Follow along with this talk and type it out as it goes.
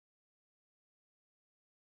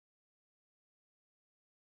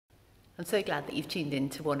I'm so glad that you've tuned in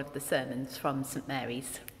to one of the sermons from St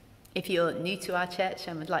Mary's. If you're new to our church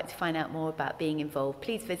and would like to find out more about being involved,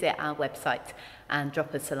 please visit our website and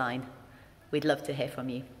drop us a line. We'd love to hear from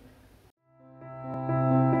you.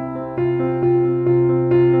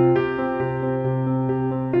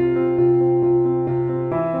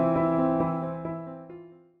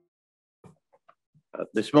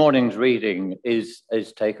 This morning's reading is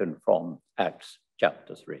taken from Acts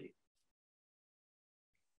chapter 3.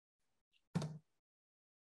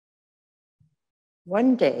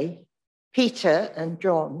 One day, Peter and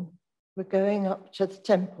John were going up to the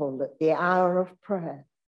temple at the hour of prayer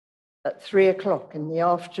at 3 o'clock in the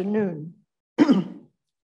afternoon.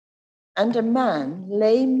 And a man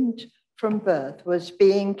lamed from birth was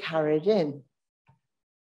being carried in.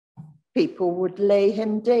 People would lay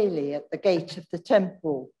him daily at the gate of the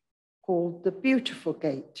temple, called the Beautiful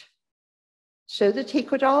Gate, so that he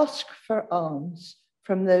could ask for alms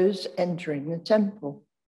from those entering the temple.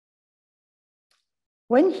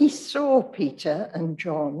 When he saw Peter and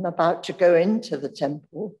John about to go into the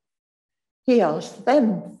temple, he asked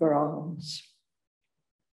them for alms.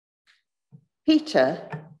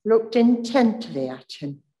 Peter looked intently at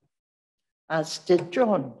him, as did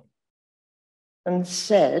John, and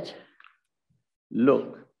said,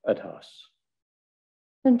 "Look at us."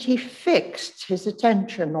 And he fixed his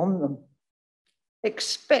attention on them,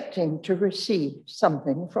 expecting to receive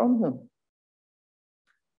something from them.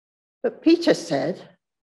 But Peter said,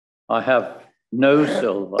 "I have no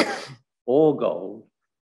silver or gold,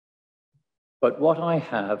 but what I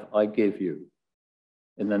have I give you.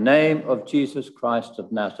 In the name of Jesus Christ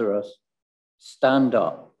of Nazareth, stand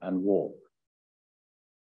up and walk."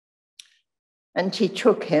 And he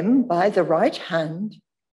took him by the right hand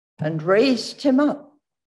and raised him up.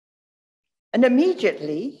 And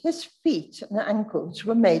immediately his feet and ankles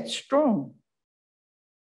were made strong.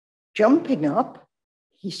 Jumping up,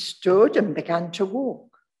 he stood and began to walk.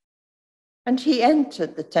 And he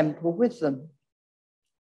entered the temple with them,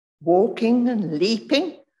 walking and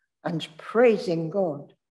leaping and praising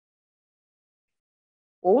God.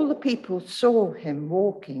 All the people saw him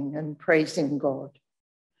walking and praising God,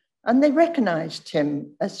 and they recognized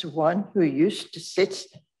him as one who used to sit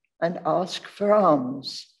and ask for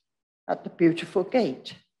alms at the Beautiful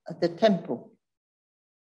Gate at the temple.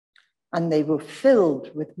 And they were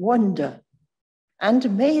filled with wonder and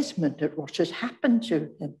amazement at what had happened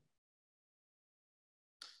to him.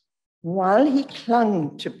 While he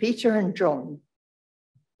clung to Peter and John,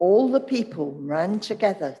 all the people ran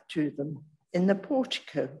together to them in the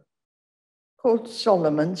portico, called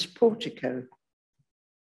Solomon's Portico,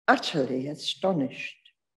 utterly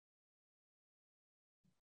astonished.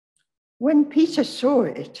 When Peter saw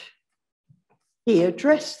it, he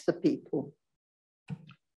addressed the people.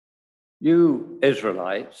 "You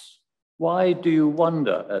Israelites, why do you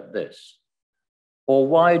wonder at this? Or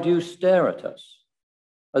why do you stare at us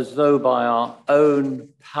as though by our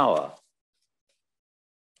own power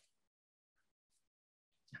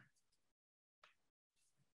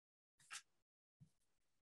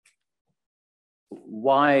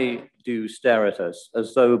Why do you stare at us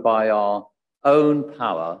as though by our own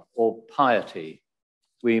power or piety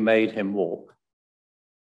we made him walk?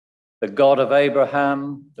 The God of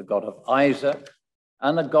Abraham, the God of Isaac,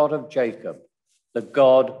 and the God of Jacob, the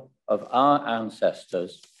God of our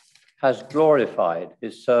ancestors, has glorified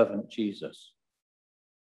his servant Jesus,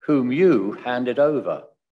 whom you handed over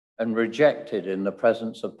and rejected in the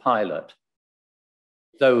presence of Pilate,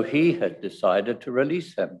 though he had decided to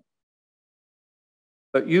release him.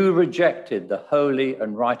 But you rejected the holy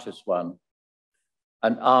and righteous one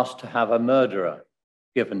and asked to have a murderer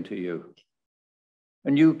given to you.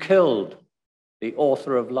 And you killed the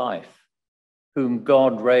author of life, whom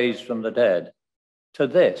God raised from the dead. To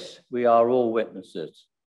this we are all witnesses.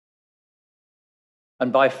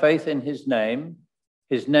 And by faith in his name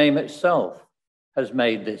itself has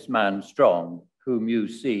made this man strong, whom you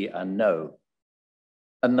see and know.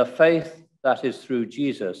 And the faith that is through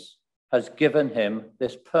Jesus has given him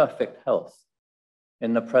this perfect health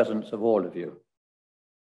in the presence of all of you.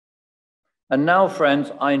 And now,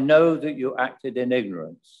 friends, I know that you acted in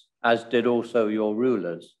ignorance, as did also your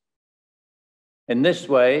rulers. In this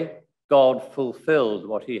way, God fulfilled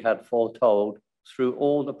what he had foretold through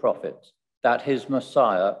all the prophets, that his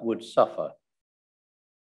Messiah would suffer.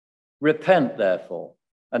 Repent, therefore,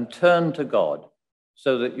 and turn to God,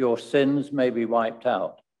 so that your sins may be wiped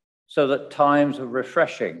out, so that times of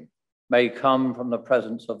refreshing may come from the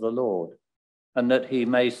presence of the Lord, and that he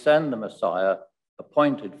may send the Messiah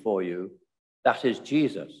appointed for you, that is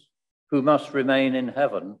Jesus, who must remain in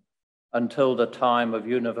heaven until the time of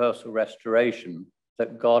universal restoration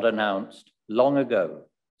that God announced long ago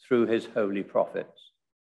through his holy prophets.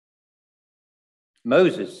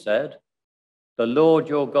 Moses said, "The Lord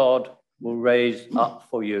your God will raise up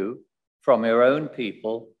for you from your own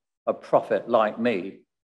people a prophet like me.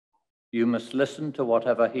 You must listen to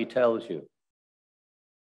whatever he tells you."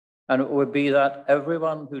 And it would be that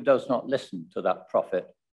everyone who does not listen to that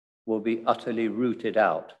prophet will be utterly rooted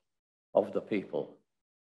out of the people.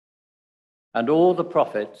 And all the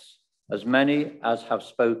prophets, as many as have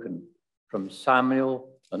spoken, from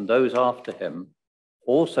Samuel and those after him,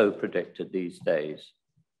 also predicted these days.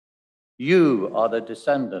 You are the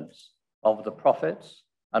descendants of the prophets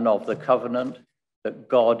and of the covenant that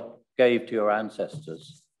God gave to your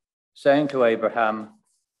ancestors, saying to Abraham,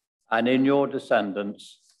 "And in your descendants,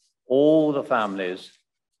 all the families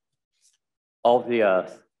of the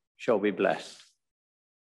earth shall be blessed."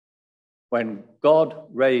 When God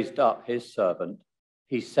raised up his servant,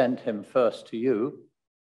 he sent him first to you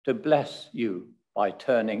to bless you by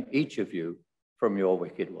turning each of you from your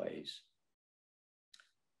wicked ways.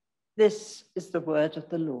 This is the word of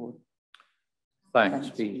the Lord. Thanks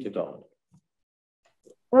be to God.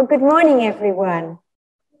 Well, good morning, everyone.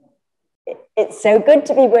 It's so good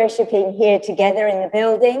to be worshipping here together in the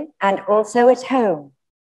building and also at home.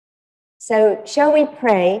 So shall we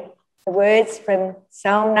pray the words from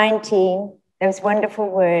Psalm 19, those wonderful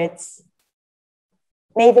words?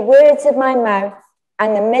 May the words of my mouth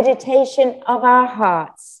and the meditation of our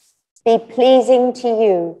hearts be pleasing to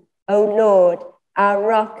you, O Lord, our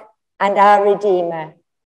rock and our Redeemer.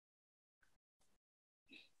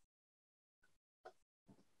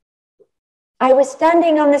 I was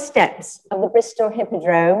standing on the steps of the Bristol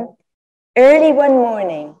Hippodrome early one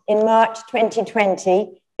morning in March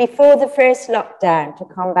 2020, before the first lockdown to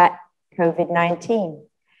combat COVID-19.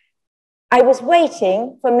 I was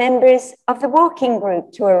waiting for members of the walking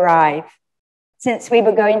group to arrive, since we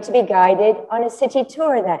were going to be guided on a city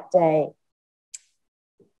tour that day.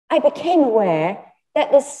 I became aware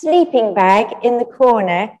that the sleeping bag in the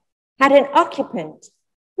corner had an occupant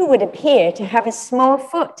who would appear to have a small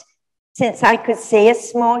foot, since I could see a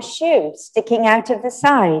small shoe sticking out of the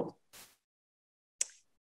side.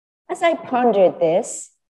 As I pondered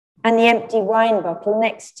this and the empty wine bottle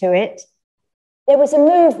next to it, there was a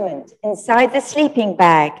movement inside the sleeping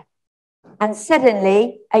bag, and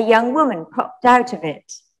suddenly a young woman popped out of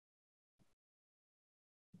it.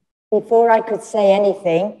 Before I could say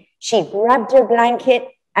anything, she grabbed her blanket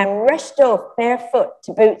and rushed off barefoot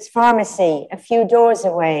to Boots Pharmacy a few doors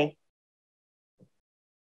away.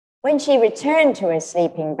 When she returned to her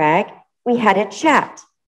sleeping bag, we had a chat.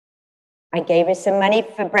 I gave her some money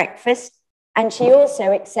for breakfast, and she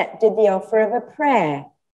also accepted the offer of a prayer.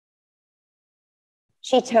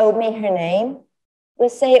 She told me her name, we'll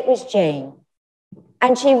say it was Jane,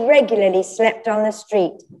 and she regularly slept on the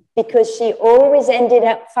street because she always ended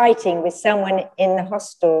up fighting with someone in the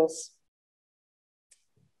hostels.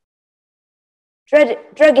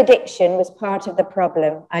 Drug addiction was part of the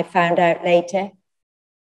problem, I found out later,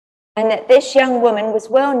 and that this young woman was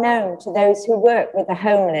well known to those who work with the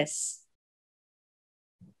homeless.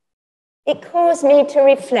 It caused me to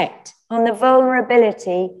reflect on the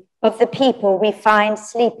vulnerability of the people we find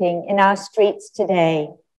sleeping in our streets today.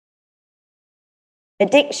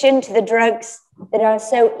 Addiction to the drugs that are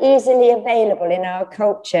so easily available in our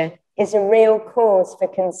culture is a real cause for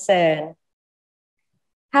concern.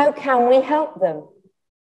 How can we help them?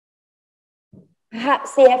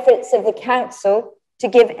 Perhaps the efforts of the council to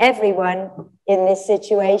give everyone in this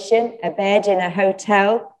situation a bed in a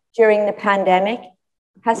hotel during the pandemic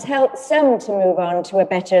has helped some to move on to a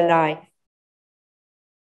better life.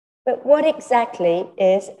 But what exactly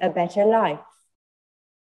is a better life?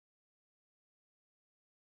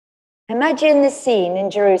 Imagine the scene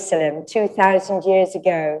in Jerusalem 2,000 years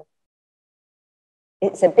ago.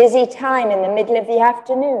 It's a busy time in the middle of the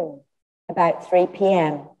afternoon, about 3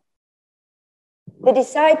 p.m. The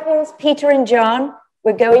disciples, Peter and John,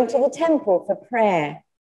 were going to the temple for prayer.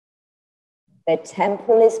 The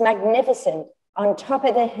temple is magnificent on top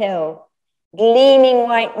of the hill, gleaming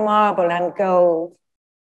white marble and gold.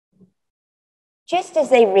 Just as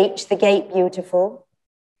they reach the gate beautiful,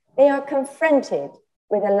 they are confronted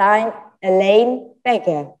with a lame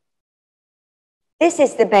beggar. This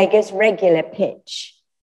is the beggar's regular pitch.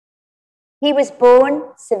 He was born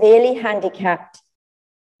severely handicapped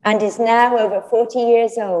and is now over 40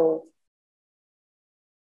 years old.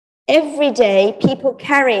 Every day, people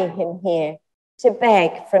carry him here to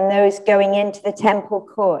beg from those going into the temple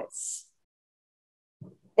courts.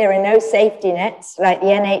 There are no safety nets like the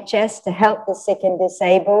NHS to help the sick and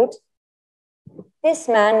disabled. This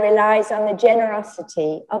man relies on the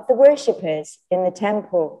generosity of the worshippers in the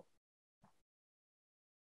temple.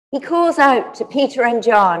 He calls out to Peter and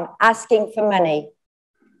John, asking for money.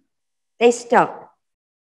 They stop,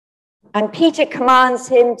 and Peter commands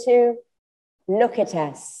him to look at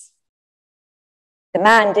us. The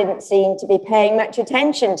man didn't seem to be paying much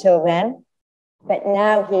attention till then, but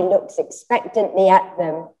now he looks expectantly at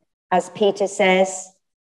them as Peter says,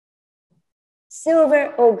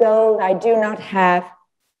 "Silver or gold I do not have,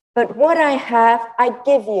 but what I have I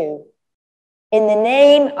give you. In the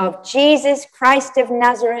name of Jesus Christ of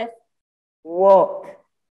Nazareth, walk."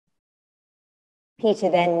 Peter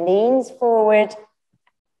then leans forward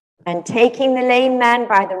and taking the lame man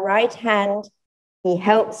by the right hand, he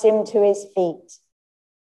helps him to his feet.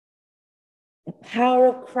 The power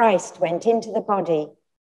of Christ went into the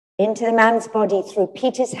man's body through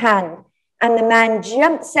Peter's hand, and the man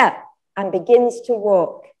jumps up and begins to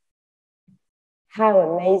walk. How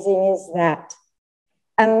amazing is that?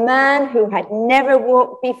 A man who had never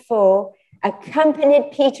walked before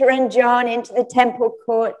accompanied Peter and John into the temple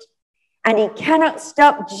court, and he cannot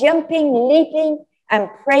stop jumping, leaping, and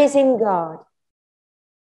praising God.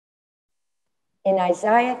 In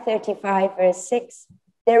Isaiah 35, verse 6,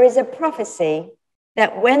 there is a prophecy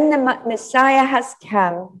that when the Messiah has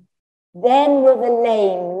come, then will the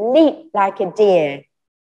lame leap like a deer.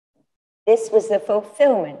 This was the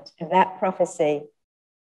fulfillment of that prophecy.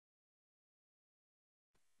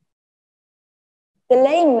 The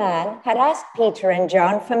lame man had asked Peter and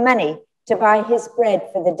John for money to buy his bread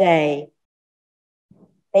for the day.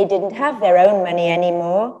 They didn't have their own money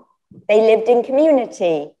anymore. They lived in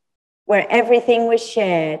community where everything was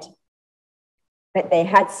shared. But they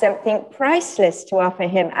had something priceless to offer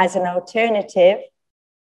him as an alternative.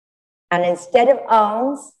 And instead of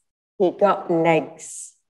arms, he got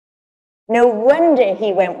legs. No wonder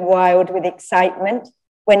he went wild with excitement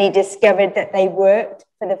when he discovered that they worked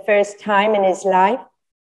for the first time in his life.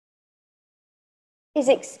 His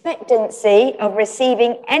expectancy of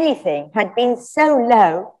receiving anything had been so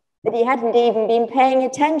low that he hadn't even been paying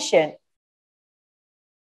attention.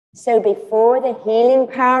 So before the healing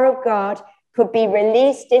power of God could be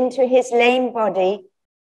released into his lame body,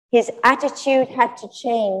 his attitude had to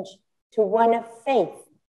change to one of faith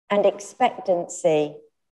and expectancy.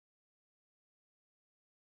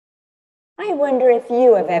 I wonder if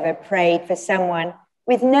you have ever prayed for someone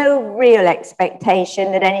with no real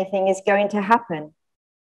expectation that anything is going to happen.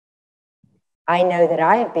 I know that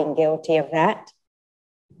I have been guilty of that,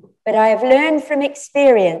 but I have learned from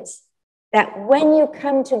experience that when you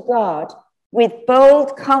come to God with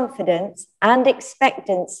bold confidence and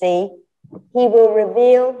expectancy, he will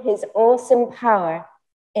reveal his awesome power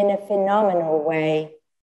in a phenomenal way.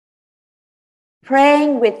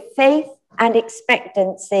 Praying with faith and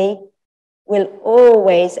expectancy will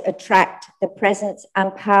always attract the presence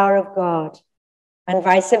and power of God, and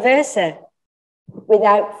vice versa.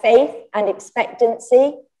 Without faith and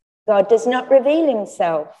expectancy, God does not reveal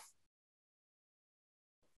himself.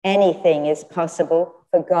 Anything is possible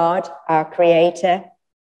for God, our Creator.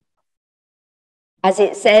 As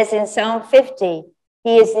it says in Psalm 50,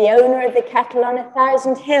 he is the owner of the cattle on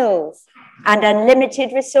 1,000 hills and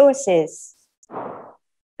unlimited resources.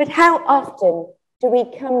 But how often do we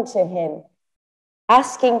come to him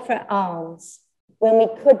asking for arms when we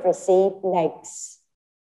could receive legs?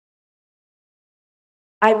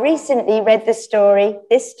 I recently read this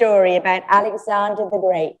story about Alexander the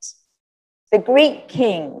Great, the Greek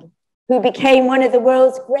king who became one of the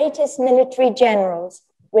world's greatest military generals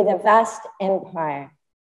with a vast empire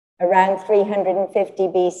around 350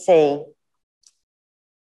 BC.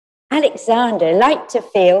 Alexander liked to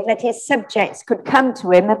feel that his subjects could come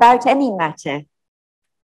to him about any matter.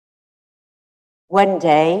 One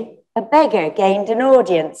day, a beggar gained an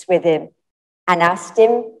audience with him and asked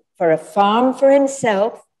him for a farm for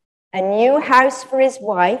himself, a new house for his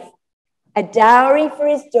wife, a dowry for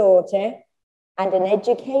his daughter, and an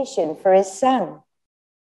education for his son.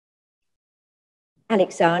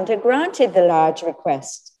 Alexander granted the large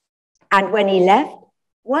request, and when he left,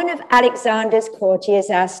 one of Alexander's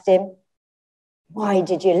courtiers asked him, "Why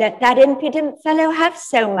did you let that impudent fellow have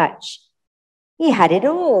so much? He had it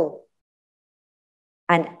all."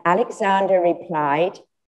 And Alexander replied,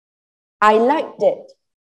 "I liked it.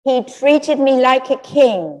 He treated me like a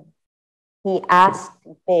king. He asked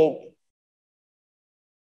big."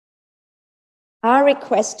 Our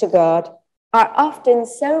requests to God are often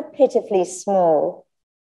so pitifully small,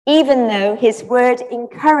 even though his word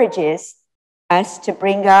encourages us to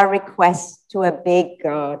bring our requests to a big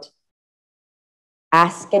God.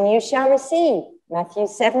 Ask and you shall receive, Matthew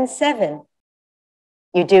 7:7.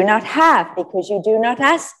 You do not have because you do not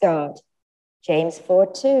ask God. James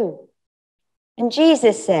 4:2. And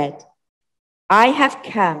Jesus said, I have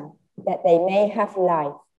come that they may have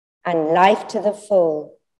life, and life to the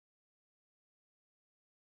full.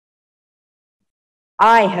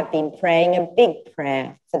 I have been praying a big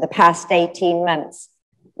prayer for the past 18 months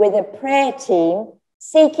with a prayer team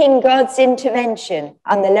seeking God's intervention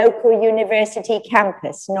on the local university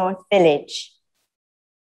campus, North Village.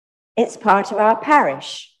 It's part of our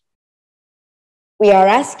parish. We are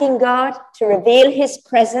asking God to reveal his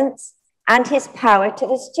presence and his power to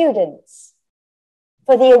the students,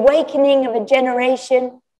 for the awakening of a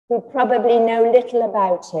generation who probably know little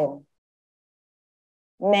about him.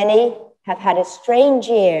 Many have had a strange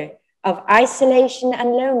year of isolation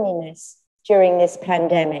and loneliness during this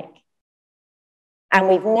pandemic. And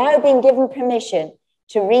we've now been given permission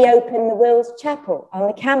to reopen the Wills Chapel on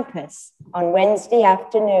the campus on Wednesday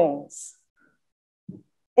afternoons.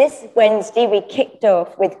 This Wednesday, we kicked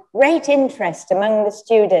off with great interest among the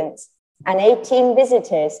students and 18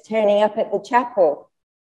 visitors turning up at the chapel.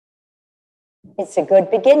 It's a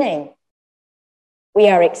good beginning. We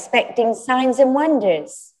are expecting signs and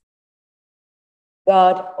wonders.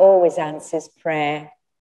 God always answers prayer.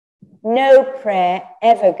 No prayer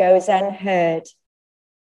ever goes unheard.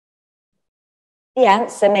 The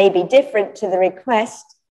answer may be different to the request,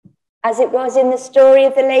 as it was in the story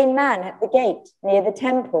of the lame man at the gate near the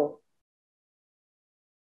temple.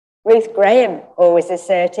 Ruth Graham always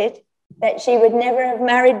asserted that she would never have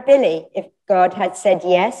married Billy if God had said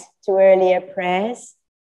yes to earlier prayers.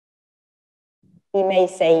 He may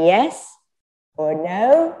say yes, or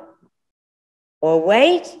no, or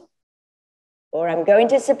wait, or I'm going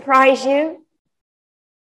to surprise you,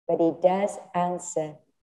 but he does answer.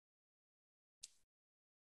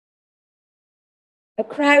 A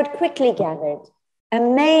crowd quickly gathered,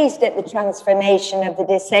 amazed at the transformation of the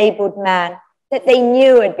disabled man that they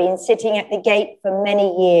knew had been sitting at the gate for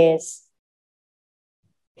many years.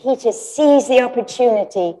 Peter seized the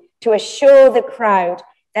opportunity to assure the crowd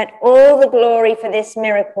that all the glory for this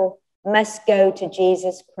miracle must go to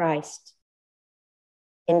Jesus Christ.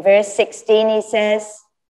 In verse 16, he says,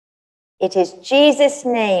 it is Jesus'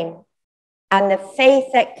 name and the faith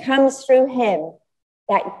that comes through him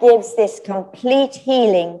that gives this complete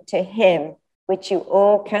healing to him, which you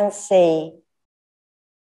all can see.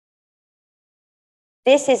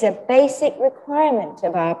 This is a basic requirement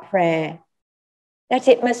of our prayer, that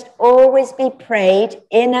it must always be prayed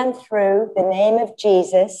in and through the name of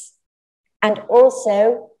Jesus, and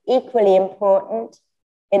also, equally important,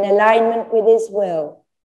 in alignment with his will.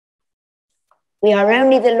 We are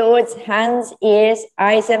only the Lord's hands, ears,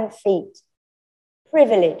 eyes, and feet,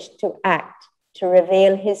 privileged to act to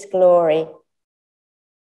reveal his glory.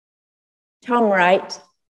 Tom Wright,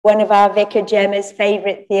 one of our Vicar Gemma's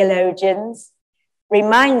favorite theologians,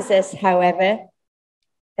 reminds us, however,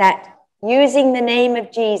 that using the name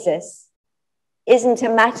of Jesus isn't a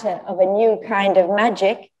matter of a new kind of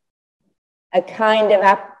magic, a kind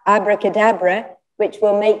of abracadabra, which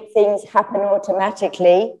will make things happen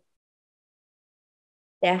automatically.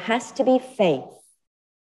 There has to be faith.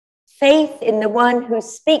 Faith in the one who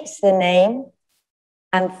speaks the name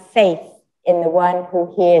and faith in the one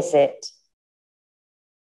who hears it.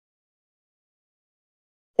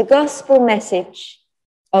 The gospel message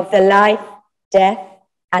of the life, death,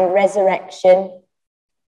 and resurrection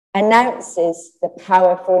announces the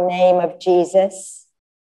powerful name of Jesus.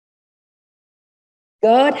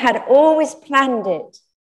 God had always planned it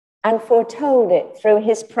and foretold it through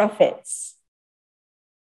his prophets.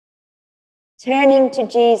 Turning to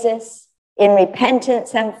Jesus in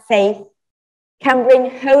repentance and faith can bring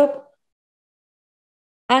hope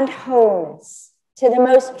and wholeness to the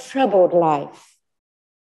most troubled life,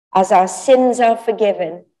 as our sins are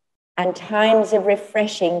forgiven and times of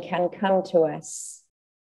refreshing can come to us.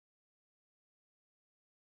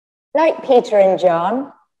 Like Peter and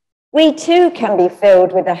John, we too can be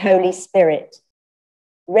filled with the Holy Spirit,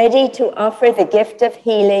 ready to offer the gift of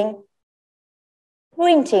healing,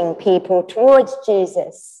 pointing people towards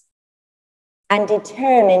Jesus, and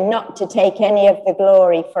determined not to take any of the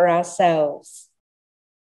glory for ourselves.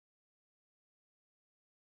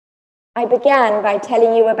 I began by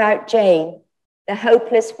telling you about Jane, the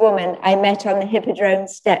hopeless woman I met on the Hippodrome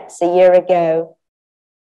steps a year ago.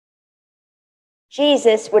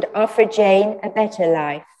 Jesus would offer Jane a better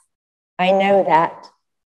life. I know that.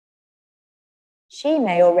 She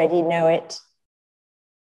may already know it.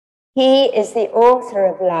 He is the author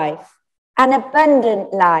of life, an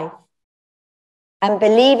abundant life, and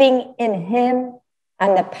believing in him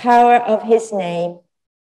and the power of his name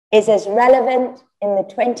is as relevant in the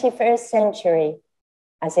 21st century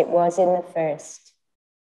as it was in the first.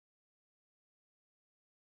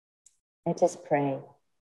 Let us pray.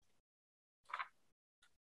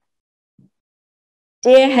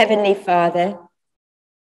 Dear Heavenly Father,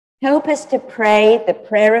 help us to pray the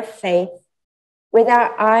prayer of faith with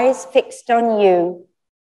our eyes fixed on you,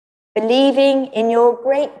 believing in your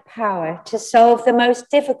great power to solve the most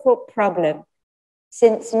difficult problem,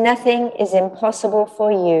 since nothing is impossible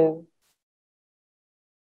for you.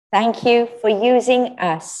 Thank you for using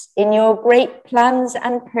us in your great plans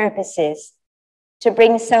and purposes to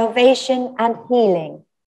bring salvation and healing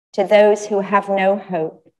to those who have no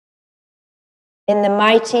hope. In the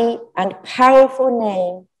mighty and powerful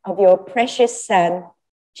name of your precious Son,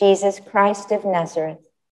 Jesus Christ of Nazareth.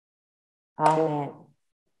 Amen.